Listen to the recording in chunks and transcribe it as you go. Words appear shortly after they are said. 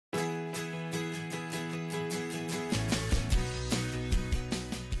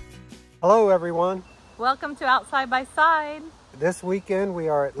Hello everyone. Welcome to Outside by Side. This weekend we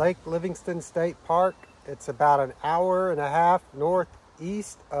are at Lake Livingston State Park. It's about an hour and a half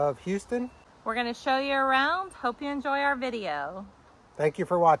northeast of Houston. We're going to show you around. Hope you enjoy our video. Thank you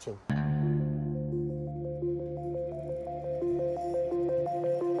for watching.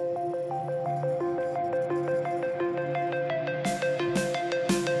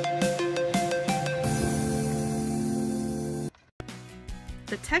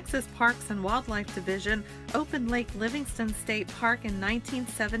 The Texas Parks and Wildlife Division opened Lake Livingston State Park in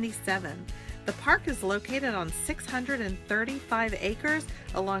 1977. The park is located on 635 acres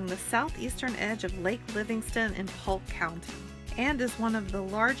along the southeastern edge of Lake Livingston in Polk County, and is one of the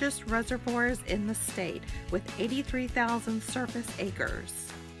largest reservoirs in the state with 83,000 surface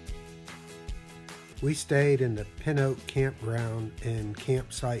acres. We stayed in the Pin Oak Campground in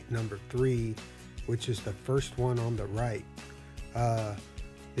campsite number 3, which is the first one on the right.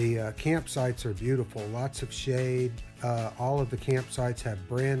 The campsites are beautiful, lots of shade. All of the campsites have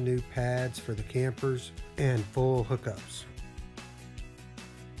brand new pads for the campers and full hookups.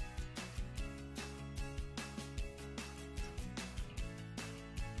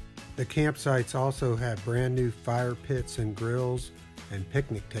 The campsites also have brand new fire pits and grills and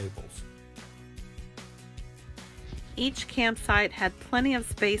picnic tables. Each campsite had plenty of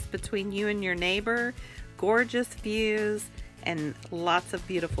space between you and your neighbor, gorgeous views, and lots of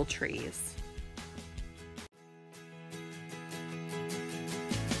beautiful trees.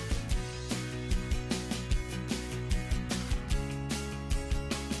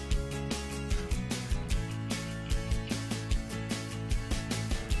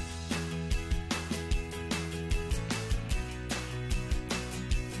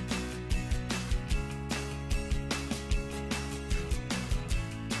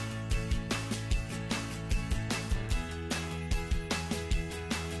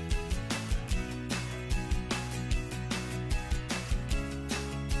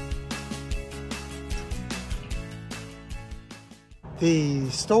 The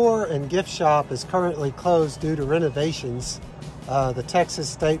store and gift shop is currently closed due to renovations. The Texas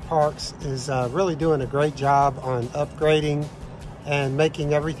State Parks is really doing a great job on upgrading and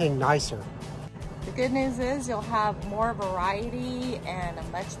making everything nicer. The good news is you'll have more variety and a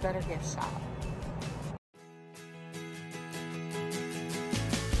much better gift shop.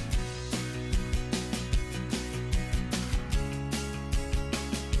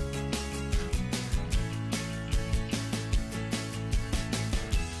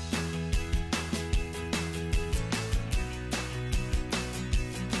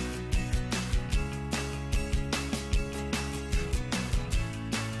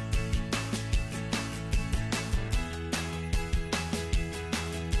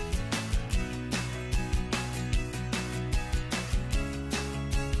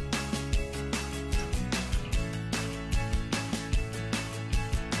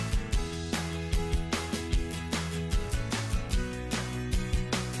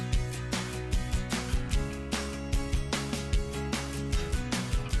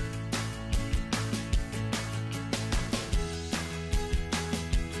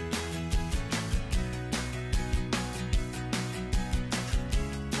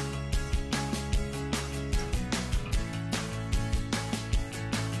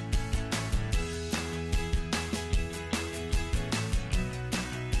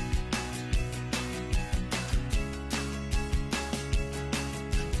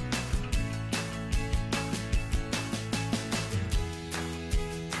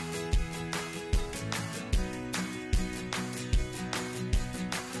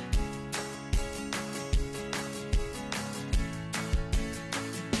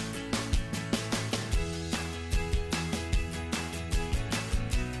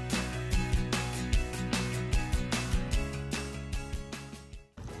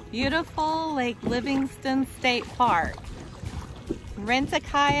 Beautiful Lake Livingston State Park. Rent a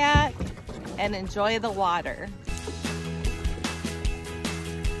kayak and enjoy the water.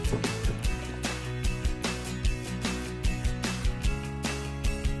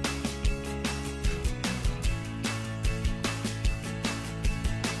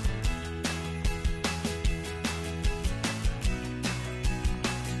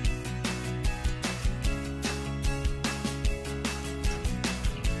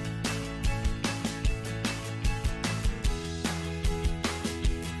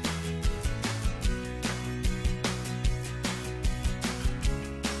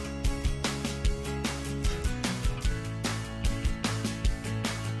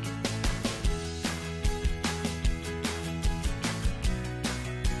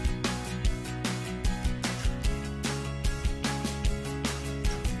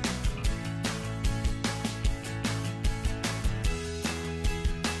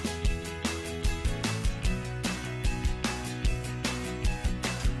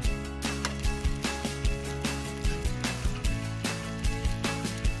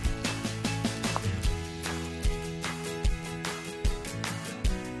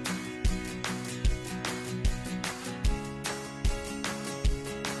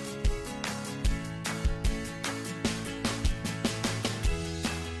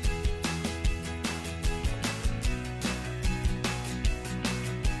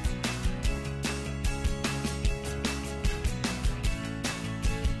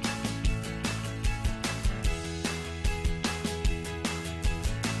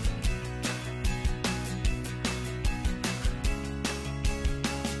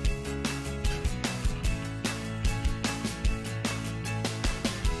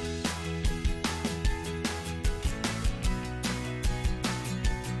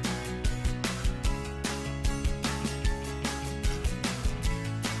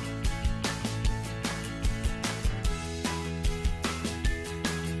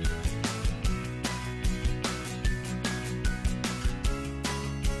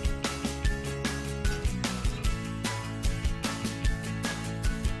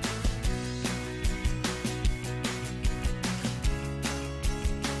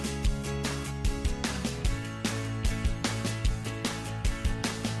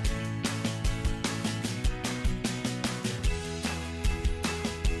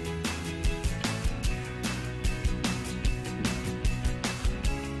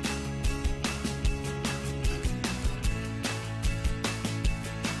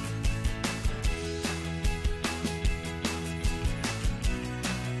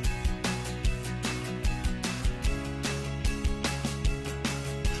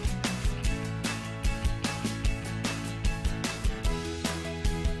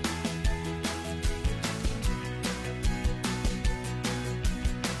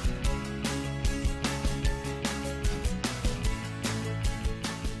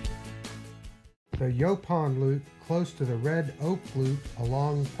 The Yopon Loop, close to the Red Oak Loop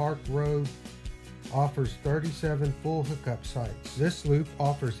along Park Road, offers 37 full hookup sites. This loop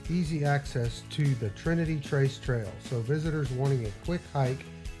offers easy access to the Trinity Trace Trail, so visitors wanting a quick hike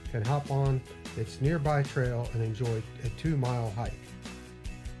can hop on its nearby trail and enjoy a 2-mile hike.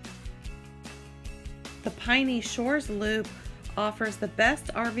 The Piney Shores Loop offers the best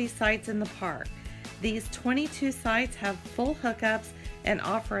RV sites in the park. These 22 sites have full hookups and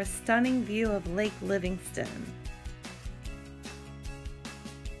offer a stunning view of Lake Livingston.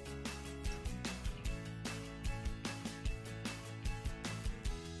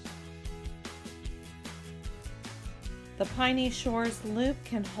 The Piney Shores Loop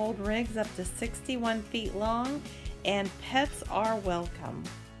can hold rigs up to 61 feet long, and pets are welcome.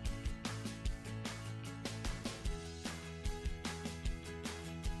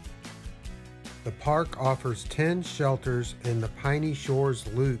 The park offers 10 shelters in the Piney Shores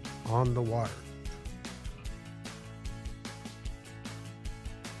Loop on the water.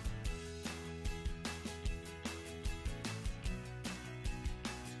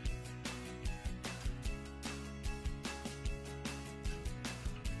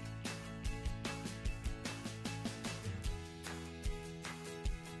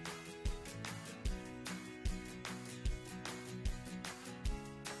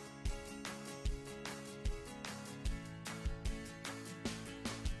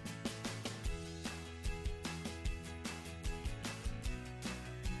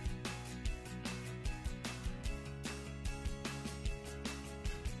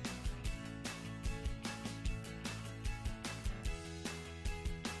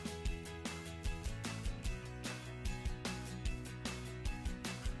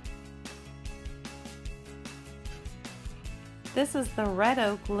 This is the Red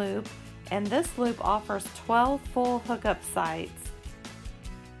Oak Loop, and this loop offers 12 full hookup sites.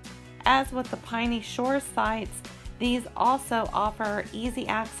 As with the Piney Shores sites, these also offer easy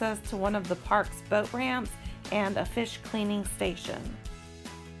access to one of the park's boat ramps and a fish cleaning station.